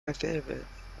My favorite.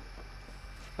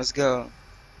 Let's go.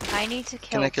 I need to Can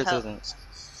kill I kill totems.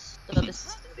 totems? So this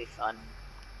is gonna be fun.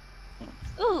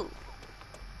 Ooh!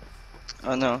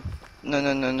 Oh no. No.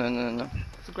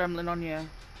 It's a gremlin on you.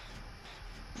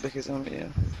 Because I'm here.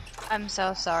 I'm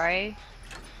so sorry.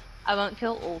 I won't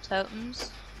kill all totems.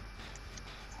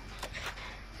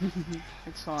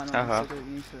 It's fine, Uh-huh. I'm still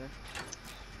used to it.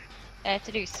 I have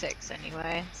to do 6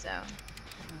 anyway, so.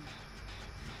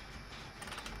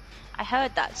 I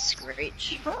heard that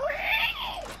screech.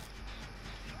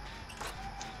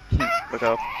 Look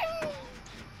up.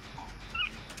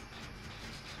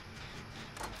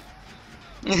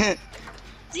 Is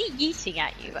he yeeting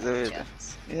at you, There it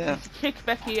Chance? Yeah. Kick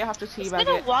Becky, you have to It's teabag been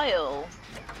a it. while.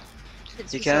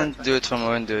 Since You we saw can't it. do it from a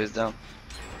window, it's down.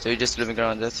 So you're just living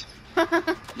around it.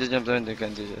 Just jump the window, you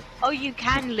can't do that. Oh, you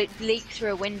can leak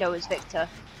through a window as Victor.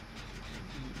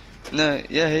 No,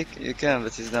 yeah, you can,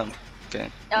 but he's dumb. Okay.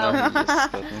 Oh. Now he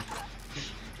just got me.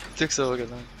 Took so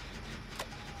long.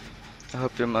 I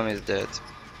hope your mom is dead.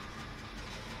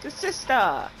 The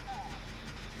sister!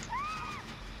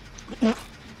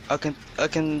 I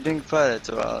can bring pallet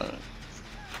or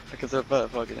I can throw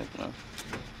pallet pocket it now.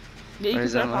 Yeah, you Or can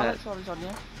is throw that my pallets head? while he's on you.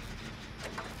 I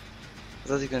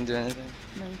thought you couldn't do anything.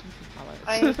 No, you can throw pallets.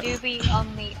 I do be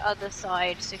on the other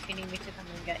side, so if you need me to come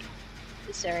and get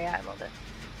this area, I will do.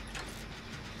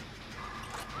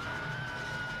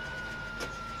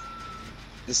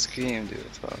 The scream, dude.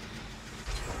 Fuck.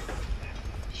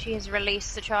 She has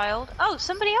released the child. Oh,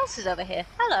 somebody else is over here.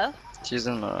 Hello. She's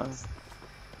in my eyes.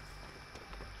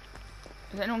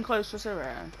 Is anyone close to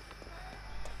Syria?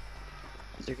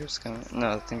 Jacob's coming.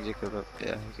 No, I think Jacob up.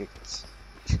 Yeah, he kicked.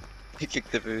 He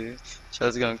kicked the baby.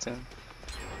 Child's going to him.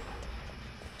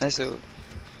 Nice. So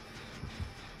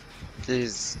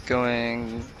he's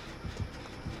going.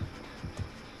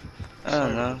 I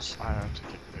don't know. I have to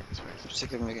kick the baby's face. She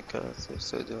could make a cut,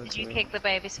 so do I. Did you too. kick the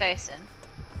baby's face in?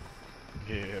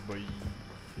 Yeah, boy.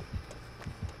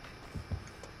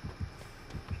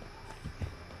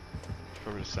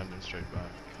 Probably just send him straight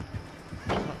back.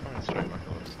 She's not going straight back,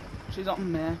 it looks like. She's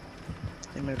on me.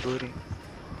 In my booty.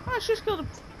 Oh, she's killed a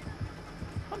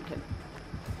pumpkin.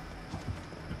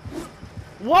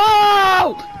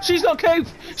 Whoa! She's got coop!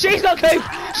 She's got coop!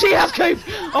 She has coop!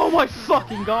 Oh my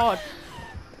fucking god!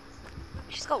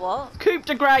 She's got what? Coop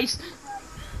de grace!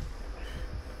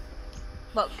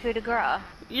 What, coup de grace?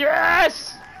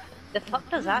 Yes! The fuck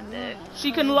does that do?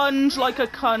 She can lunge like a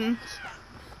cunt.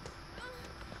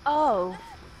 Oh.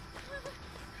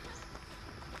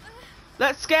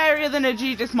 That's scarier than a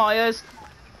Judith Myers.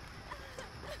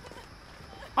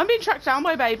 I'm being tracked down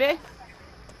by baby.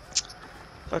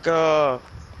 Fuck off!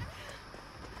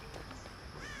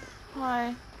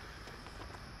 Hi.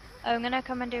 I'm gonna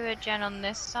come and do a gen on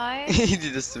this side. He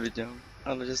did this to me, jump.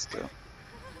 I'll just go.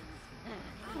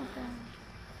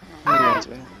 What do you want to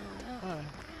be?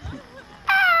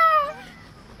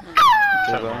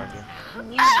 Okay, Don't well. mind him.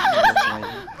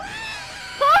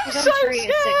 I'm so scared!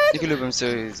 You can loop him so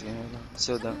easy, you know,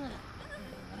 so dumb.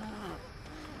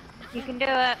 You can do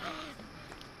it.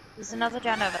 There's another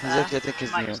gen over there. Exactly, I think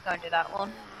he's Might new. just go and do that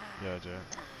one. Yeah, I do.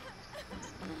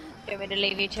 Do you want me to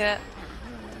leave you to it?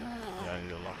 Yeah, I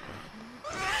need a locker.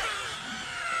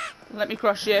 Let me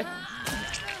crush you.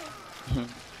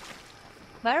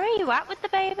 Where are you at with the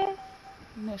baby?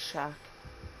 In this shack.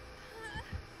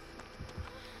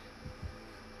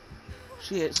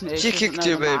 She hits me. She kicked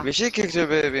your baby, she kicked your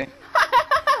baby.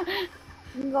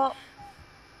 You got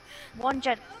one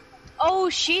gen. Oh,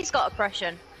 she's got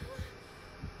oppression.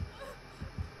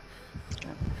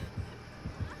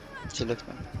 She left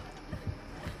me.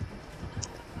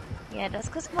 Yeah, that's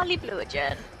because Molly blew a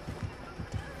gen.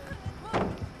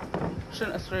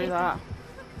 Shouldn't have threw that.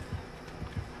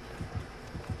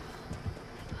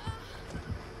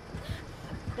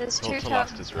 There's Hold 2 to last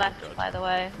totems is really left, good. by the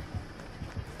way.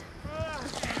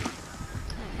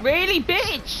 Really,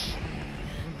 bitch?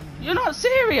 You're not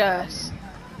serious?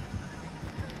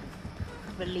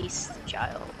 Release the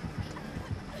child.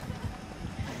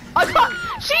 I can't.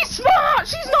 She's smart.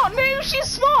 She's not new. She's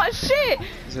smart as shit.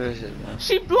 So is it now?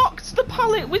 She blocked the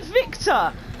pallet with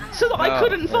Victor, so that I Oh,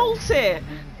 couldn't yeah. vault it.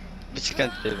 But you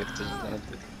can't play Victor, you cannot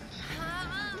do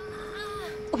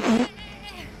it.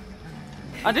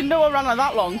 I didn't know I ran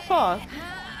that long. Fuck.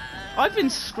 I've been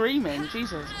screaming.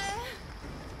 Jesus.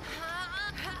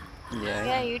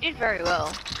 Yeah, you did very well.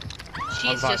 On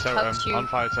She's fire just totem, hooked you. on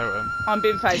fire totem. I'm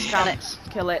being face Kill camped.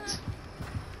 Kill it.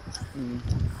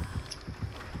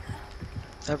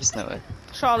 That was no way.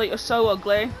 Charlie, you're so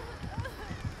ugly.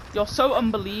 You're so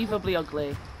unbelievably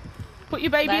ugly. Put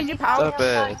your baby in your pouch. Stop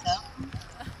it.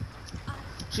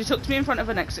 She took me in front of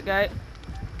an exit gate.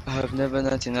 I've never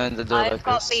 99 the door I've like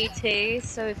got this. BT,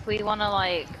 so if we wanna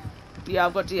like, Yeah,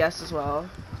 I've got DS as well.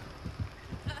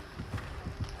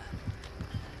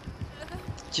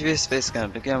 Give me a space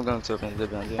camp. Okay, I'm going to open the door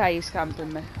behind you. Face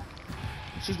camping me.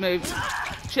 She's moved.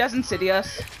 She has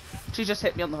Insidious. She just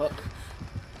hit me on the hook.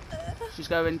 She's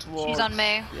going towards. she's on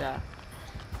me. Yeah.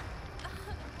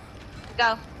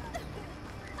 Go.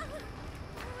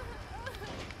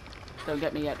 Don't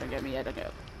get me yet. Don't get me yet. Don't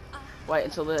get. Wait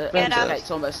until the Get out. gate's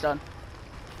almost done.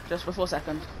 Just before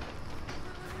second.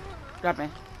 Grab me.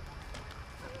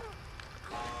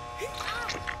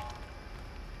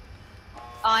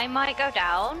 I might go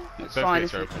down. It's Both fine.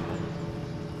 gates If are you open.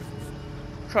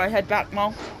 try head back,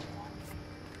 Mo.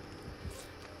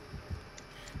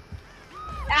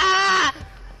 Ah!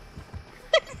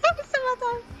 That was so well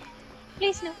done.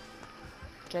 Please no.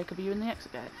 Jacob, are you in the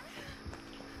exit gate?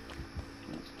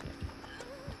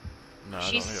 No, I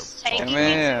don't She's think taking Come me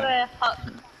here. to a hut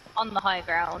on the high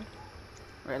ground.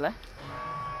 Really?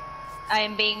 I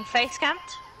am being face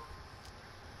camped.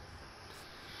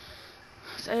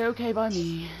 Say okay by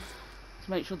me.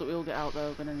 To make sure that we all get out though,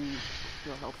 we're gonna need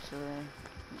your help to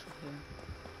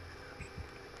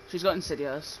She's got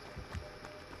Insidious.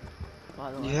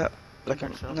 By the way. Yeah, like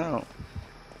I'm sure. no.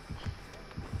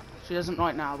 She doesn't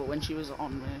right now, but when she was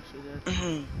on me, she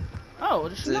did. Oh,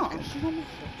 does she not? Second. She's on me.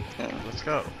 Yeah. Let's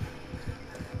go.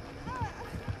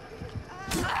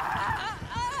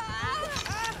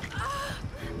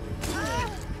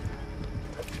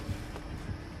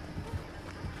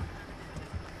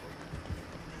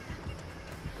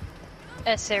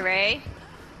 Siri.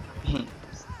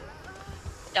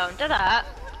 Don't do that.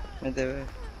 Right there.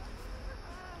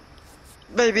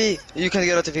 Baby, you can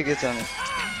get out if you get on it.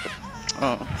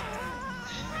 Oh.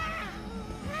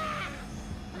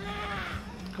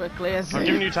 Quickly as I'm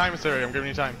giving you time, Siri. I'm giving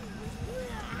you time.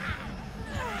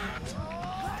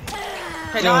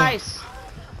 Hey No. guys!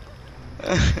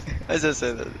 I just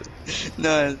said that.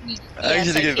 No, I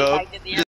Yes, actually I give think I up. did the